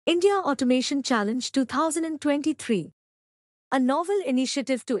India Automation Challenge 2023, a novel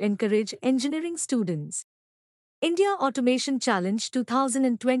initiative to encourage engineering students. India Automation Challenge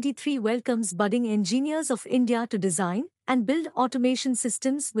 2023 welcomes budding engineers of India to design and build automation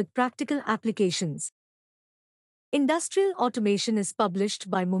systems with practical applications. Industrial automation is published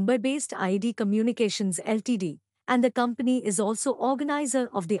by Mumbai-based IED Communications Ltd, and the company is also organizer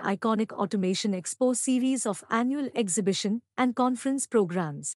of the iconic Automation Expo series of annual exhibition and conference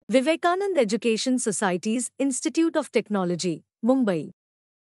programs. Vivekanand Education Society's Institute of Technology, Mumbai.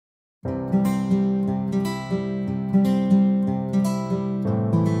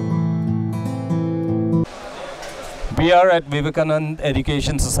 We are at Vivekanand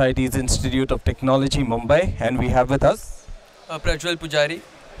Education Society's Institute of Technology, Mumbai, and we have with us Prajwal Pujari,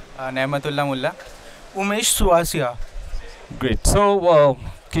 Nehmatullah Mullah, Umesh Suasia. Great. So,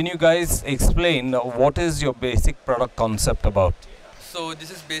 can you guys explain what is your basic product concept about? So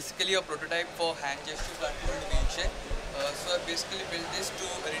this is basically a prototype for hand gesture controlled wheelchair. So I basically built this to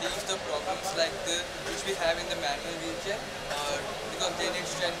reduce the problems like which we have in the manual wheelchair because they need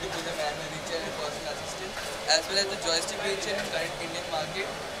strength to put the manual wheelchair and personal assistant, as well as the joystick wheelchair in current Indian market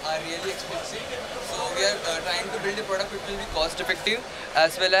are really expensive. So we are trying to build a product which will be cost effective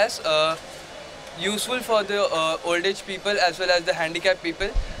as well as useful for the old age people as well as the handicapped people.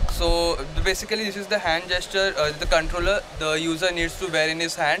 So basically this is the hand gesture, the controller the user needs to wear in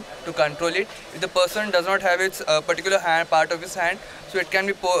his hand to control it. If the person does not have its particular hand part of his hand, so it can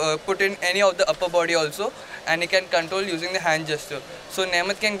be put in any of the upper body also, and he can control using the hand gesture. So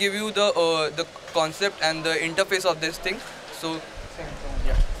Nehmat can give you the concept and the interface of this thing. So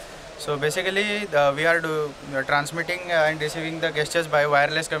Yeah. So basically, we are transmitting and receiving the gestures by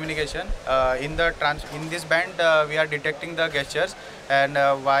wireless communication. In this band, we are detecting the gestures, and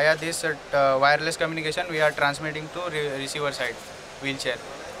via this wireless communication, we are transmitting to receiver side wheelchair,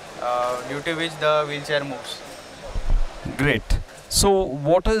 due to which the wheelchair moves. Great. So,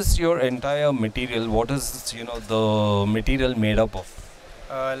 what is your entire material? What is the material made up of?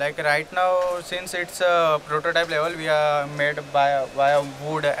 Like right now, since it's a prototype level, we are made via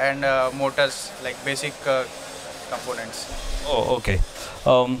wood and motors, like basic components. Oh, okay.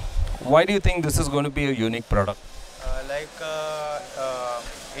 Why do you think this is going to be a unique product?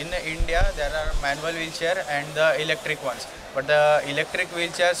 In India, there are manual wheelchair and the electric ones. But the electric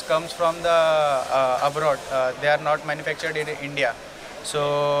wheelchairs comes from the abroad. They are not manufactured in India.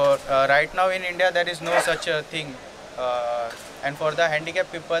 So right now in India, there is no such a thing. And for the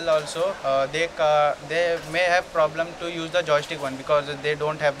handicapped people also, they may have problem to use the joystick one because they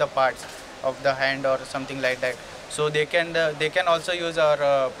don't have the parts of the hand or something like that. So they can also use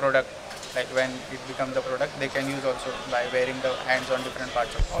our product. Like when it becomes the product, they can use also by wearing the hands on different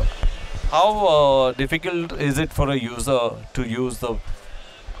parts of it. How difficult is it for a user to use the?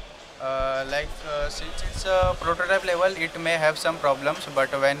 Since it's a prototype level, it may have some problems,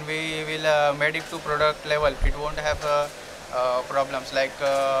 but when we will made it to product level, it won't have problems. Like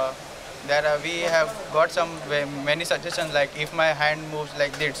we have got many suggestions, like if my hand moves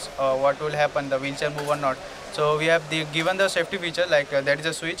like this, what will happen, the wheelchair move or not. So we have given the safety feature, like there is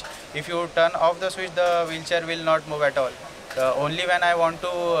a switch. If you turn off the switch, the wheelchair will not move at all. Only when I want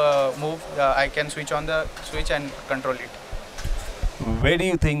to move, I can switch on the switch and control it. Where do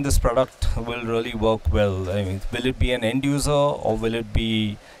you think this product will really work well? I mean, will it be an end user or will it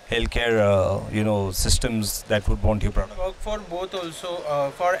be healthcare, systems that would want your product? Work for both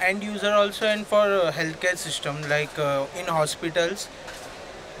also, for end user also and for healthcare system, like in hospitals.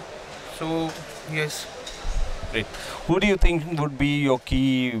 So yes. Great. Who do you think would be your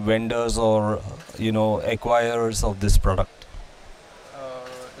key vendors or acquirers of this product?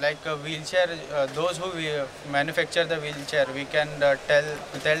 Like a wheelchair, those who manufacture the wheelchair, we can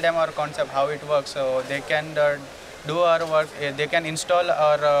tell them our concept, how it works, so they can do our work. They can install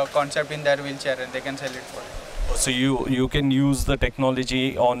our concept in their wheelchair and they can sell it for it. So you can use the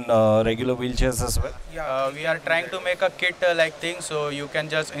technology on regular wheelchairs as well? Yeah, we are trying to make a kit like thing, so you can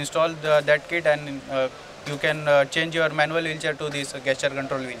just install that kit and you can change your manual wheelchair to this gesture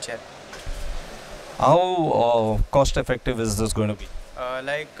control wheelchair. How cost effective is this going to be?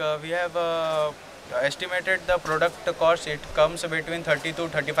 We have estimated the product cost. It comes between 30 to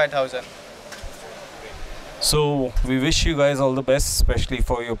 35,000. So we wish you guys all the best, especially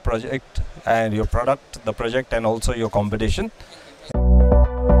for your project and your product, the project, and also your competition.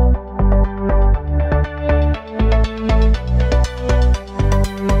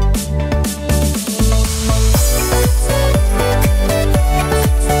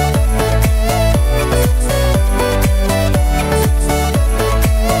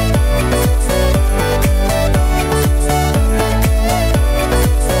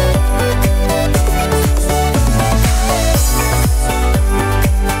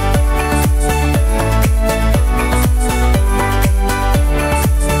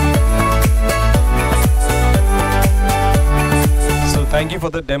 Thank you for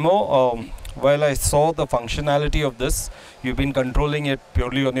the demo. While I saw the functionality of this, you've been controlling it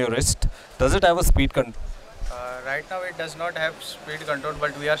purely on your wrist. Does it have a speed control? Right now it does not have speed control,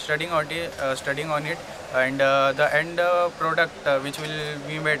 but we are studying on it, and the end product which will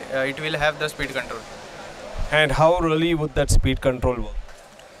be made, it will have the speed control. And how really would that speed control work?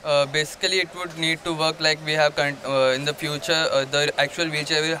 Basically, it would need to work like we have in the future. The actual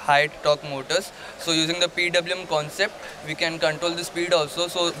wheelchair will high torque motors. So using the PWM concept, we can control the speed also.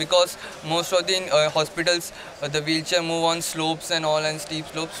 So because most of the hospitals, the wheelchair move on slopes and all and steep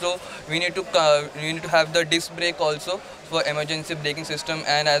slopes. So we need to have the disc brake also for emergency braking system,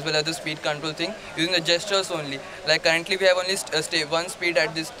 and as well as the speed control thing using the gestures only. Like currently we have only one speed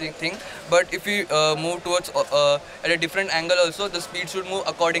at this thing, but if we move towards at a different angle also, the speed should move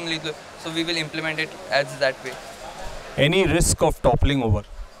accordingly. So we will implement it as that way. Any risk of toppling over?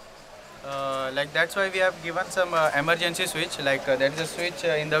 Like that's why we have given some emergency switch. Like there is a switch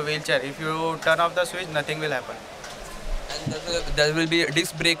in the wheelchair. If you turn off the switch, nothing will happen. And there will be a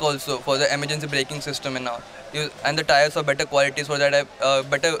disc brake also for the emergency braking system and all. And the tires are better quality so that I have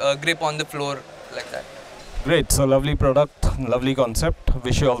better grip on the floor like that. Great. So lovely product, lovely concept.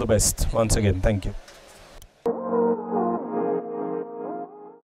 Wish you all the best once again. Thank you.